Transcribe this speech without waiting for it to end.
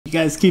You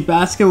guys keep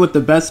asking what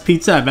the best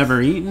pizza I've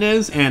ever eaten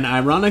is, and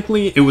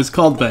ironically, it was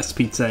called Best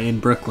Pizza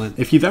in Brooklyn.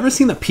 If you've ever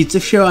seen the pizza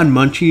show on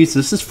Munchies,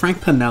 this is Frank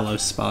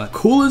Pinello's spot.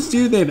 Coolest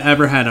dude they've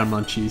ever had on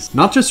Munchies.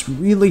 Not just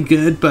really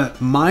good, but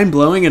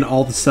mind-blowing in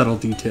all the subtle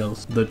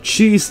details. The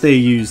cheese they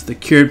use, the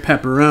cured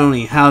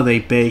pepperoni, how they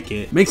bake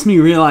it. Makes me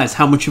realize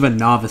how much of a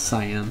novice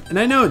I am. And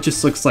I know it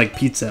just looks like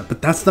pizza,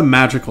 but that's the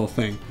magical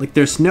thing. Like,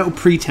 there's no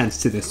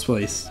pretense to this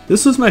place.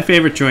 This was my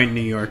favorite joint in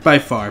New York, by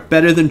far.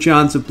 Better than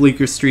John's of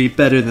Bleecker Street,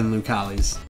 better than Lucali's.